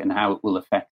pandemic and how it will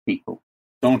affect people.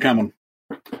 Donald Cameron.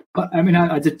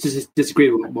 I just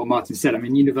disagree with what Martin said.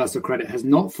 Universal credit has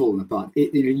not fallen apart.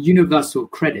 Universal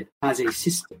credit as a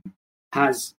system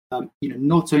has,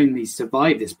 not only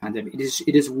survived this pandemic,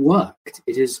 it has worked.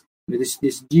 It is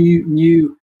this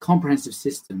new comprehensive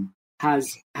system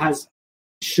has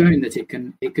shown that it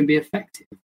can be effective.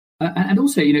 And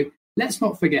also, let's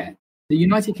not forget the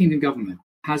United Kingdom government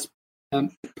has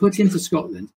put into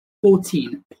Scotland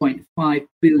 £14.5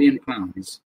 billion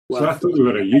worth of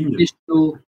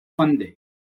additional funding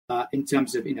in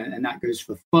terms of, and that goes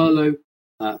for furlough,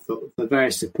 for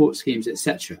various support schemes,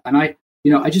 etc. And I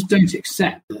just don't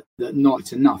accept that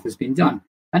not enough has been done.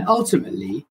 And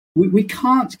ultimately, we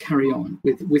can't carry on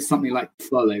with something like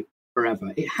furlough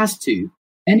forever. It has to.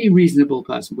 Any reasonable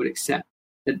person would accept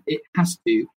that it has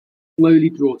to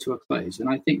slowly draw to a close. And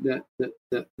I think that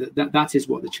is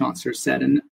what the Chancellor said,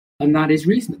 and that is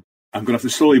reasonable. I'm going to have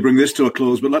to slowly bring this to a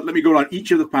close, but let me go around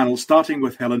each of the panels, starting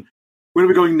with Helen. Where are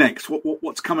we going next?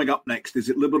 What's coming up next? Is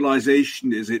it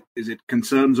liberalisation? Is it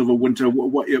concerns over winter?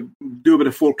 Do a bit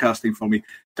of forecasting for me.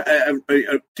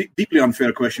 A deeply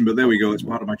unfair question, but there we go. It's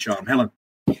part of my charm. Helen.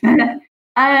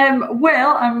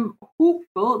 Well, I'm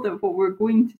hopeful that what we're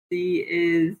going to see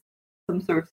is some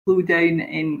sort of slowdown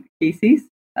in cases.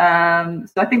 So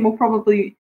I think we'll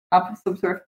probably have some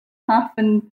sort of half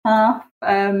and half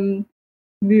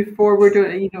move forward,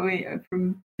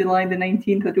 from July the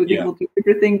 19th. I don't think we'll do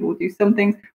everything. We'll do some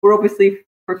things. We're obviously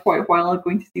for quite a while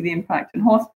going to see the impact on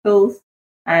hospitals,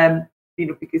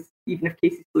 because even if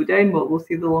cases slow down, we'll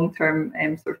see the long-term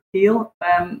sort of tail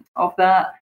of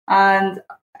that. And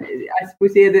I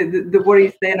suppose, the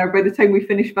worries then are by the time we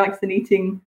finish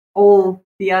vaccinating all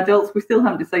the adults, we still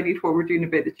haven't decided what we're doing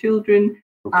about the children.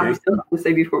 Okay. And we still haven't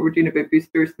decided what we're doing about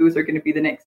boosters. Those are going to be the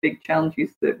next big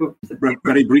challenges that we'll...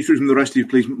 Very briefly from the rest of you,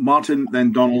 please. Martin,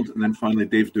 then Donald, and then finally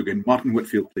Dave Duggan. Martin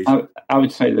Whitfield, please. I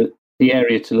would say that the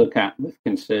area to look at with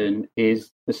concern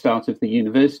is the start of the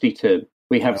university term.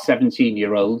 We have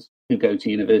 17-year-olds who go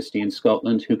to university in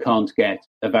Scotland who can't get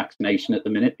a vaccination at the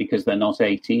minute because they're not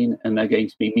 18, and they're going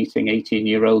to be meeting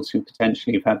 18-year-olds who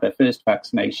potentially have had their first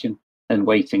vaccination and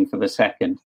waiting for the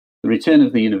second. The return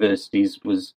of the universities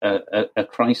was a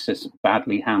crisis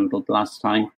badly handled last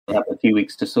time. We have a few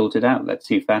weeks to sort it out. Let's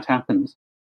see if that happens.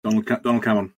 Donald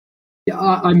Cameron.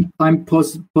 Yeah, I'm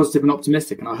positive and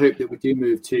optimistic, and I hope that we do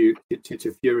move to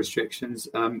fewer restrictions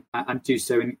and do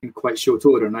so in quite short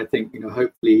order. And I think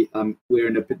hopefully we're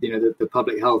in the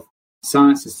public health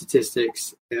science and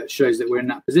statistics shows that we're in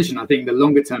that position. I think the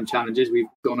longer term challenges we've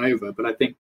gone over, but I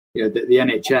think the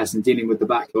NHS and dealing with the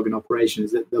backlog in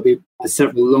operations, that there'll be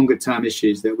several longer term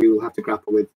issues that we will have to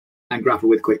grapple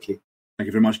with quickly. Thank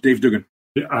you very much, Dave Duggan.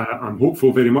 Yeah, I'm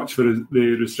hopeful very much for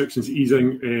the restrictions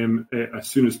easing as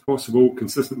soon as possible,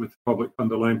 consistent with the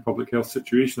underlying public health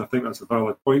situation. I think that's a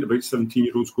valid point about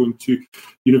 17-year-olds going to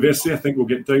university. I think we'll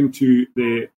get down to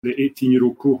the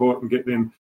 18-year-old cohort and get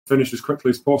them finished as quickly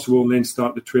as possible, and then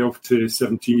start the 12 to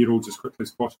 17-year-olds as quickly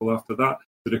as possible after that.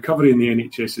 The recovery in the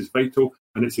NHS is vital,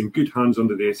 and it's in good hands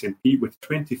under the SNP, with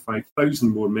 25,000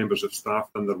 more members of staff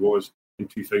than there was in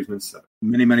 2007.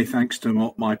 Many thanks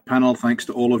to my panel. Thanks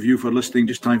to all of you for listening.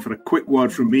 Just time for a quick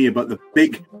word from me about the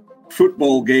big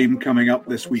football game coming up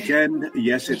this weekend.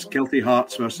 Yes, it's Kelty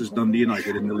Hearts versus Dundee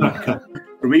United in the League Cup.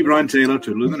 From me, Brian Taylor,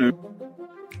 to Luminoo.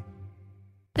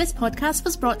 This podcast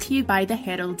was brought to you by The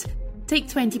Herald. Take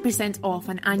 20% off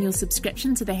an annual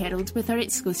subscription to The Herald with our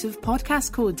exclusive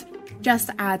podcast code. Just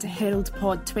add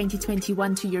HeraldPod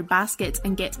 2021 to your basket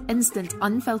and get instant,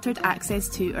 unfiltered access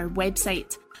to our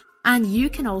website. And you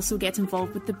can also get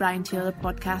involved with the Brian Taylor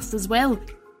podcast as well.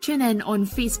 Tune in on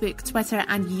Facebook, Twitter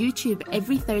and YouTube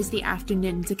every Thursday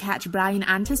afternoon to catch Brian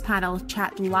and his panel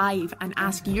chat live and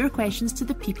ask your questions to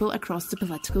the people across the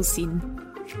political scene.